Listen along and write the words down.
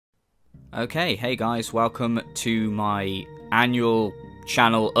Okay, hey guys, welcome to my annual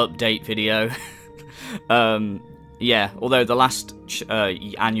channel update video. Yeah, although the last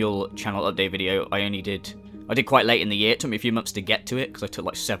annual channel update video I did quite late in the year. It took me a few months to get to it because I took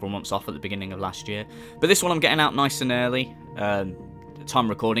like several months off at the beginning of last year. But this one I'm getting out nice and early. The time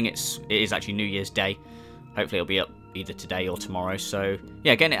recording, it is actually New Year's Day. Hopefully it'll be up either today or tomorrow. So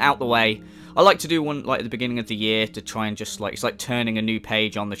yeah, getting it out the way. I like to do one like at the beginning of the year to try and just like, it's like turning a new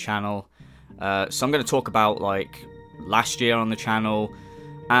page on the channel. So I'm going to talk about like last year on the channel,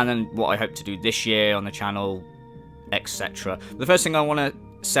 and then what I hope to do this year on the channel, etc. The first thing I want to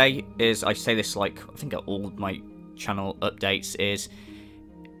say is, I say this like I think at all my channel updates, is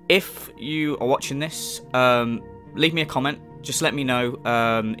if you are watching this, leave me a comment. Just let me know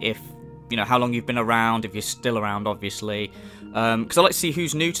if you know how long you've been around, if you're still around, obviously, because I like to see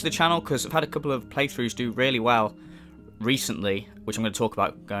who's new to the channel, because I've had a couple of playthroughs do really well recently, which I'm going to talk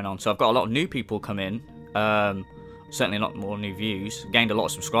about going on. So I've got a lot of new people come in, certainly a lot more new views, gained a lot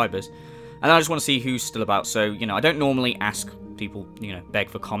of subscribers, and I just want to see who's still about. So, you know, I don't normally ask people, you know,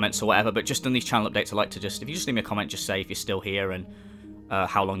 beg for comments or whatever, but just on these channel updates I like to just, if you just leave me a comment, just say if you're still here and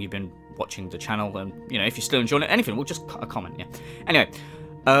how long you've been watching the channel, and, you know, if you're still enjoying it, anything, we'll just a comment, yeah. Anyway,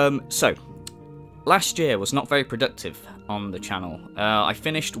 so last year was not very productive on the channel. I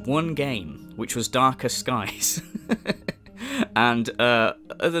finished one game, which was Darker Skies. And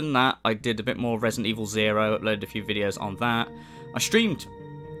other than that, I did a bit more Resident Evil 0, uploaded a few videos on that. I streamed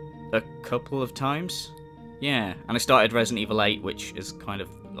a couple of times, yeah, and I started Resident Evil 8, which is kind of,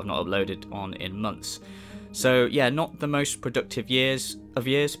 I've not uploaded on in months. So yeah, not the most productive years,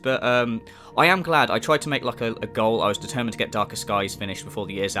 but I am glad. I tried to make like a goal. I was determined to get Darker Skies finished before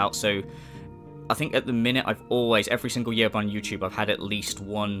the year's out, so I think at the minute I've always, every single year on YouTube, I've had at least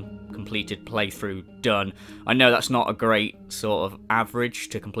one completed playthrough done. I know that's not a great sort of average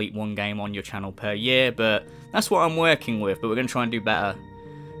to complete one game on your channel per year, but that's what I'm working with, but we're going to try and do better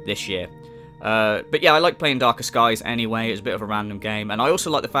this year. But yeah, I like playing Darker Skies anyway. It's a bit of a random game, and I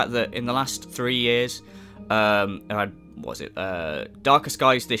also like the fact that in the last 3 years, I had, what was it, Darker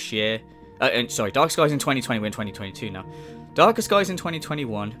Skies this year, sorry, Darker Skies in 2020, we're in 2022 now. Darker Skies in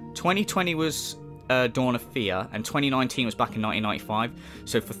 2021, 2020 was Dawn of Fear, and 2019 was back in 1995.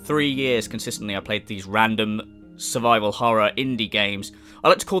 So for 3 years consistently I played these random survival horror indie games. I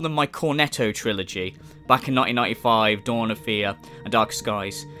like to call them my Cornetto trilogy. Back in 1995, Dawn of Fear and Darker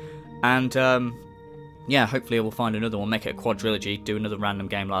Skies. And yeah, hopefully I will find another one, make it a quadrilogy, do another random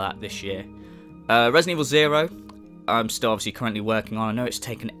game like that this year. Resident Evil 0, I'm still obviously currently working on. I know it's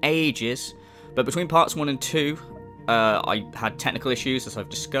taken ages, but between parts 1 and 2, I had technical issues, as I've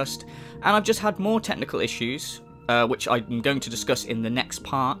discussed, and I've just had more technical issues, which I'm going to discuss in the next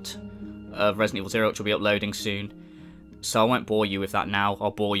part of Resident Evil 0, which will be uploading soon. So I won't bore you with that now,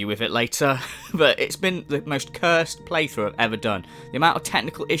 I'll bore you with it later. But it's been the most cursed playthrough I've ever done. The amount of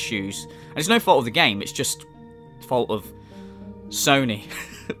technical issues, and it's no fault of the game, it's just fault of Sony,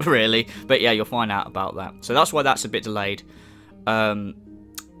 really. But yeah, you'll find out about that. So that's why that's a bit delayed.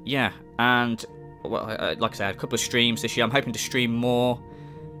 Yeah, and well, like I said, I had a couple of streams this year. I'm hoping to stream more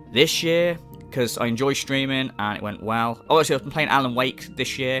this year because I enjoy streaming and it went well. Oh, actually, I've been playing Alan Wake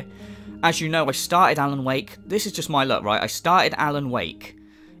this year. As you know, I started Alan Wake. This is just my luck, right? I started Alan Wake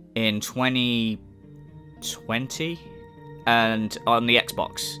in 2020 and on the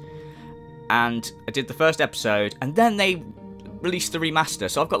Xbox, and I did the first episode, and then they released the remaster.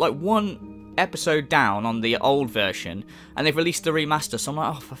 So I've got like one episode down on the old version, and they've released the remaster, so I'm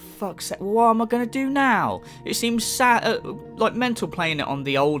like, oh, for fuck's sake, what am I going to do now? It seems sad, like mental playing it on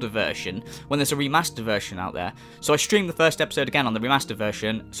the older version when there's a remastered version out there. So I streamed the first episode again on the remastered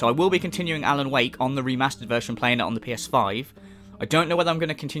version, so I will be continuing Alan Wake on the remastered version, playing it on the PS5. I don't know whether I'm going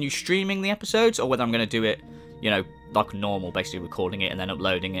to continue streaming the episodes, or whether I'm going to do it, you know, like normal, basically recording it and then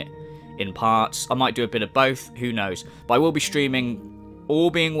uploading it in parts. I might do a bit of both, who knows, but I will be streaming.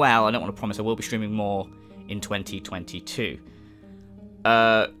 All being well, I don't want to promise, I will be streaming more in 2022.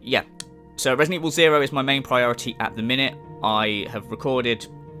 Yeah, so Resident Evil 0 is my main priority at the minute. I have recorded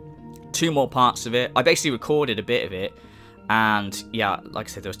 2 more parts of it. I basically recorded a bit of it, and yeah, like I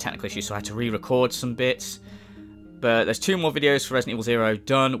said, there was technical issues, so I had to re-record some bits. But there's 2 more videos for Resident Evil 0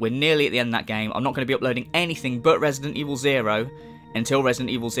 done. We're nearly at the end of that game. I'm not going to be uploading anything but Resident Evil 0 until Resident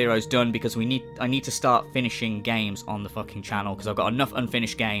Evil 0 is done, because I need to start finishing games on the fucking channel, because I've got enough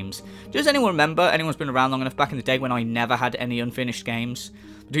unfinished games. Does anyone remember? Anyone's been around long enough back in the day when I never had any unfinished games?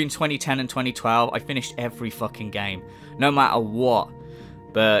 Between 2010 and 2012, I finished every fucking game, no matter what.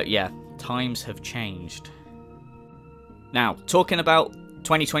 But yeah, times have changed. Now, talking about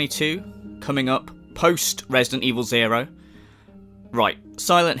 2022, coming up post Resident Evil 0. Right,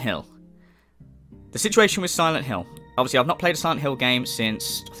 Silent Hill. The situation with Silent Hill. Obviously, I've not played a Silent Hill game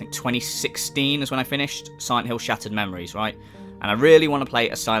since, I think, 2016 is when I finished Silent Hill Shattered Memories, right? And I really want to play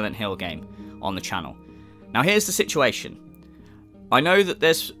a Silent Hill game on the channel. Now, here's the situation. I know that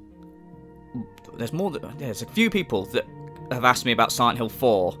there's a few people that have asked me about Silent Hill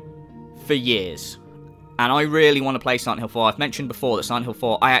 4 for years. And I really want to play Silent Hill 4. I've mentioned before that Silent Hill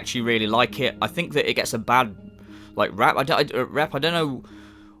 4, I actually really like it. I think that it gets a bad, like, rap. I don't know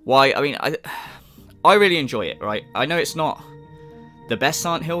why. I mean, I really enjoy it, right? I know it's not the best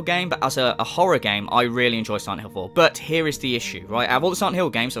Silent Hill game, but as a horror game, I really enjoy Silent Hill 4. But here is the issue, right? Out of all the Silent Hill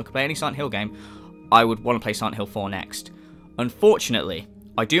games, so I could play any Silent Hill game, I would want to play Silent Hill 4 next. Unfortunately,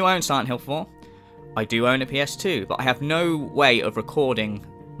 I do own Silent Hill 4. I do own a PS2, but I have no way of recording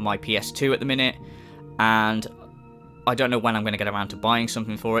my PS2 at the minute, and I don't know when I'm going to get around to buying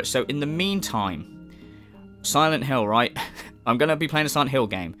something for it. So in the meantime, Silent Hill, right? I'm going to be playing a Silent Hill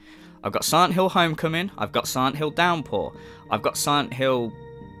game. I've got Silent Hill Homecoming, I've got Silent Hill Downpour, I've got Silent Hill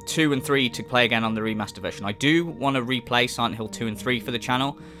 2 and 3 to play again on the remaster version. I do want to replay Silent Hill 2 and 3 for the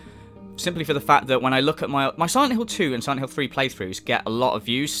channel, simply for the fact that when I look at my Silent Hill 2 and Silent Hill 3 playthroughs get a lot of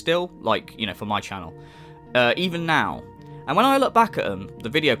views still, like, you know, for my channel, even now. And when I look back at them, the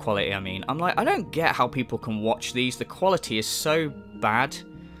video quality, I mean, I'm like, I don't get how people can watch these. The quality is so bad.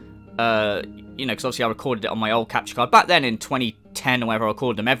 You know, because obviously I recorded it on my old capture card. Back then in 2010 or whenever I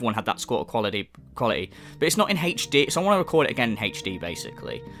recorded them, everyone had that sort of quality. But it's not in HD, so I want to record it again in HD,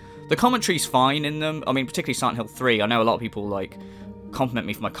 basically. The commentary's fine in them. I mean, particularly Silent Hill 3. I know a lot of people, like, compliment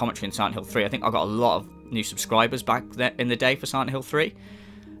me for my commentary in Silent Hill 3. I think I got a lot of new subscribers back there in the day for Silent Hill 3.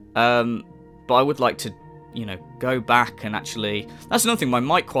 But I would like to, you know, go back and actually... That's another thing, my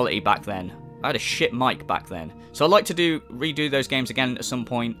mic quality back then. I had a shit mic back then. So I'd like to redo those games again at some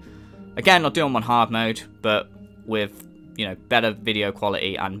point. Again, I'll do them on hard mode, but with, you know, better video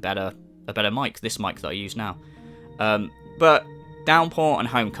quality and a better mic, this mic that I use now. But Downpour and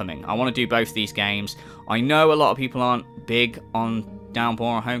Homecoming, I want to do both these games. I know a lot of people aren't big on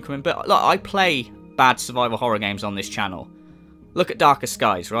Downpour and Homecoming, but look, I play bad survival horror games on this channel. Look at Darker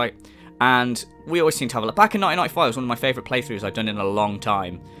Skies, right? And we always seem to have a look. Back in 1995 was one of my favourite playthroughs I've done in a long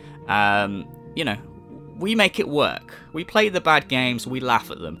time. You know, we make it work. We play the bad games, we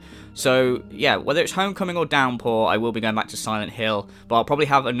laugh at them. So, yeah, whether it's Homecoming or Downpour, I will be going back to Silent Hill, but I'll probably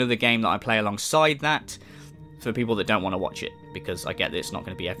have another game that I play alongside that for people that don't want to watch it, because I get that it's not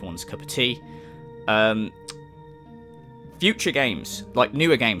going to be everyone's cup of tea. Future games, like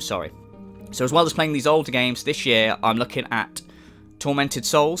newer games, sorry. So as well as playing these older games, this year I'm looking at Tormented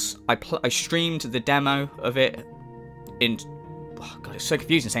Souls. I streamed the demo of it in... Oh God, it's so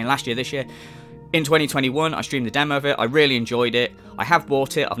confusing saying last year, this year. In 2021, I streamed the demo of it. I really enjoyed it. I have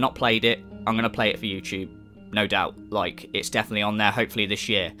bought it. I've not played it. I'm going to play it for YouTube, no doubt. Like, it's definitely on there, hopefully this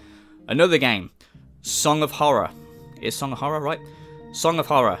year. Another game, Song of Horror. Is Song of Horror, right? Song of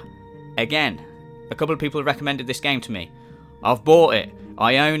Horror. Again, a couple of people have recommended this game to me. I've bought it.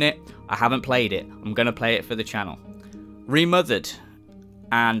 I own it. I haven't played it. I'm going to play it for the channel. Remothered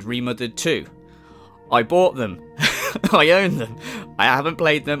and Remothered 2. I bought them. I own them. I haven't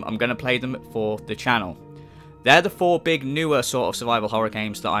played them. I'm going to play them for the channel. They're the 4 big newer sort of survival horror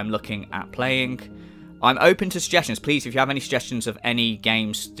games that I'm looking at playing. I'm open to suggestions. Please, if you have any suggestions of any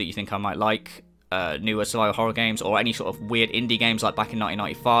games that you think I might like, newer survival horror games, or any sort of weird indie games like back in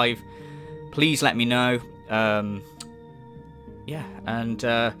 1995, please let me know. Yeah,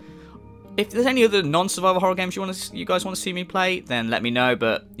 and if there's any other non-survival horror games you guys want to see me play, then let me know.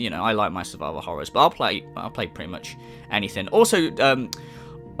 But you know, I like my survival horrors, but I'll play pretty much anything. Also,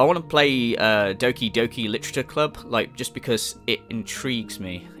 I want to play Doki Doki Literature Club, like just because it intrigues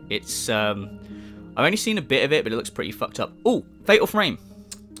me. It's I've only seen a bit of it, but it looks pretty fucked up. Oh, Fatal Frame,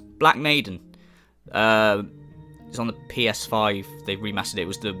 Black Maiden. It's on the PS5. They remastered it. It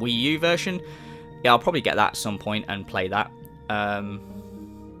was the Wii U version. Yeah, I'll probably get that at some point and play that.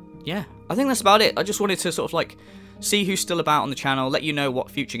 Yeah, I think that's about it. I just wanted to sort of like see who's still about on the channel, let you know what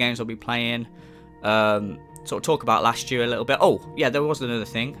future games I'll be playing, sort of talk about last year a little bit. Oh, yeah, there was another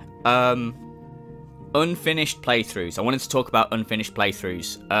thing. Unfinished playthroughs. I wanted to talk about unfinished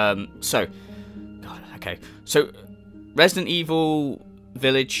playthroughs. So Resident Evil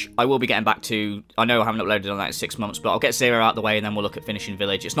Village, I will be getting back to. I know I haven't uploaded on that in 6 months, but I'll get Zero out the way and then we'll look at finishing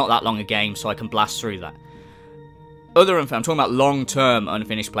Village. It's not that long a game, so I can blast through that. I'm talking about long-term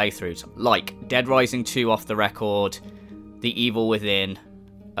unfinished playthroughs, like Dead Rising 2 off the record, The Evil Within,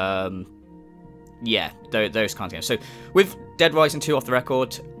 yeah, those kinds of games. So, with Dead Rising 2 off the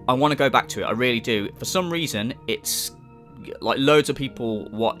record, I want to go back to it, I really do. For some reason, it's, like, loads of people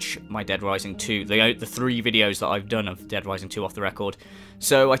watch my Dead Rising 2, the 3 videos that I've done of Dead Rising 2 off the record.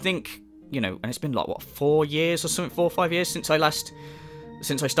 So, I think you know, and it's been like, what, 4 years or something, 4 or 5 years since I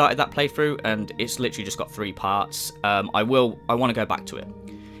started that playthrough, and it's literally just got 3 parts. I want to go back to it.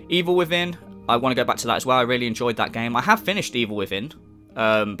 Evil Within, I want to go back to that as well. I really enjoyed that game. I have finished Evil Within,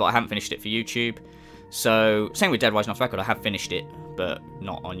 but I haven't finished it for YouTube. So, same with Dead Rising off the record, I have finished it, but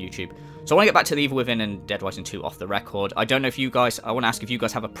not on YouTube. So I want to get back to the Evil Within and Dead Rising 2 off the record. I don't know if you guys, I want to ask if you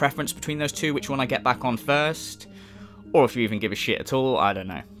guys have a preference between those two, which one I get back on first, or if you even give a shit at all, I don't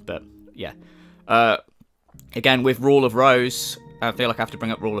know, but yeah. Again, with Rule of Rose, I feel like I have to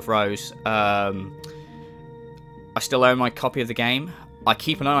bring up Rule of Rose. I still own my copy of the game. I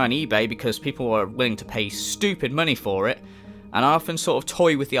keep an eye on eBay because people are willing to pay stupid money for it, and I often sort of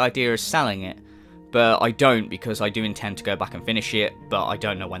toy with the idea of selling it. But I don't, because I do intend to go back and finish it, but I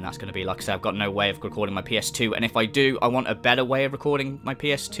don't know when that's going to be. Like I said, I've got no way of recording my PS2, and if I do, I want a better way of recording my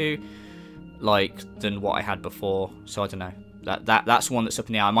PS2, like, than what I had before. So I don't know. That's one that's up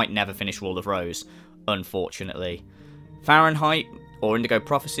in the air. I might never finish Rule of Rose, unfortunately. Fahrenheit, or Indigo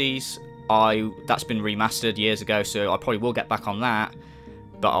Prophecies, that's been remastered years ago, so I probably will get back on that,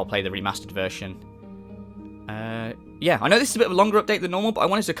 but I'll play the remastered version. Yeah, I know this is a bit of a longer update than normal, but I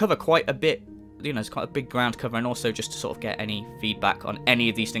wanted to cover quite a bit. You know, it's quite a big ground cover, and also just to sort of get any feedback on any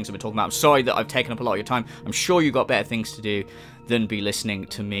of these things that we're talking about. I'm sorry that I've taken up a lot of your time. I'm sure you've got better things to do than be listening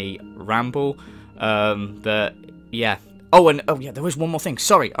to me ramble. But yeah. Oh yeah, there was one more thing.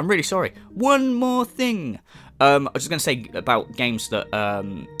 Sorry, I'm really sorry. One more thing. I was just going to say about games that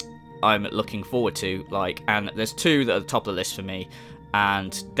I'm looking forward to, like, and there's 2 that are at the top of the list for me,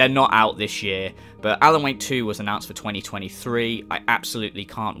 and they're not out this year, but Alan Wake 2 was announced for 2023. I absolutely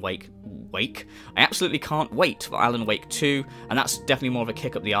can't wait for Alan Wake 2, and that's definitely more of a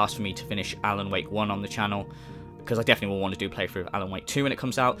kick up the arse for me to finish Alan Wake 1 on the channel, because I definitely will want to do a playthrough of Alan Wake 2 when it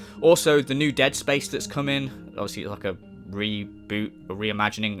comes out. Also, the new Dead Space that's coming, obviously it's like a reboot, a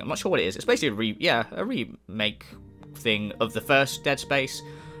reimagining, I'm not sure what it is. It's basically a remake thing of the first Dead Space.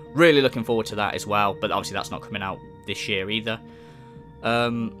 Really looking forward to that as well, but obviously that's not coming out this year either.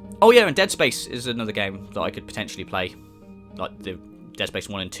 Oh yeah, and Dead Space is another game that I could potentially play, like the Dead Space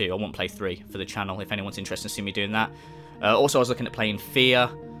 1 and 2. I won't play 3 for the channel if anyone's interested in seeing me doing that. Also, I was looking at playing Fear.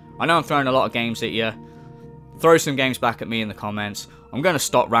 I know I'm throwing a lot of games at you. Throw some games back at me in the comments. I'm going to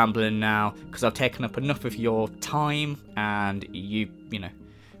stop rambling now, because I've taken up enough of your time, and you know,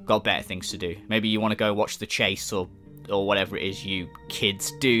 got better things to do. Maybe you want to go watch The Chase, or whatever it is you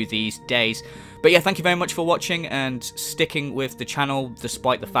kids do these days. But yeah, thank you very much for watching and sticking with the channel,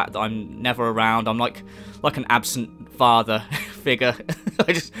 despite the fact that I'm never around. I'm like an absent father figure.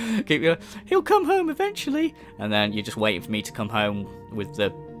 I just keep going, he'll come home eventually, and then you're just waiting for me to come home with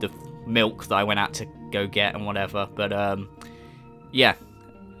the milk that I went out to go get and whatever. But yeah,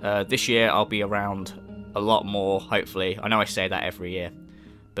 this year I'll be around a lot more, hopefully. I know I say that every year,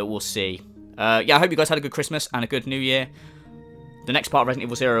 but we'll see. Yeah, I hope you guys had a good Christmas and a good New Year. The next part of Resident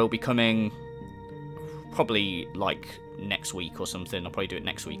Evil 0 will be coming probably like next week or something. I'll probably do it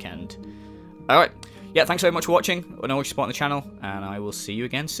next weekend. Alright, yeah, thanks very much for watching. I know what you support on the channel, and I will see you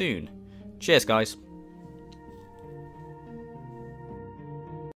again soon. Cheers, guys.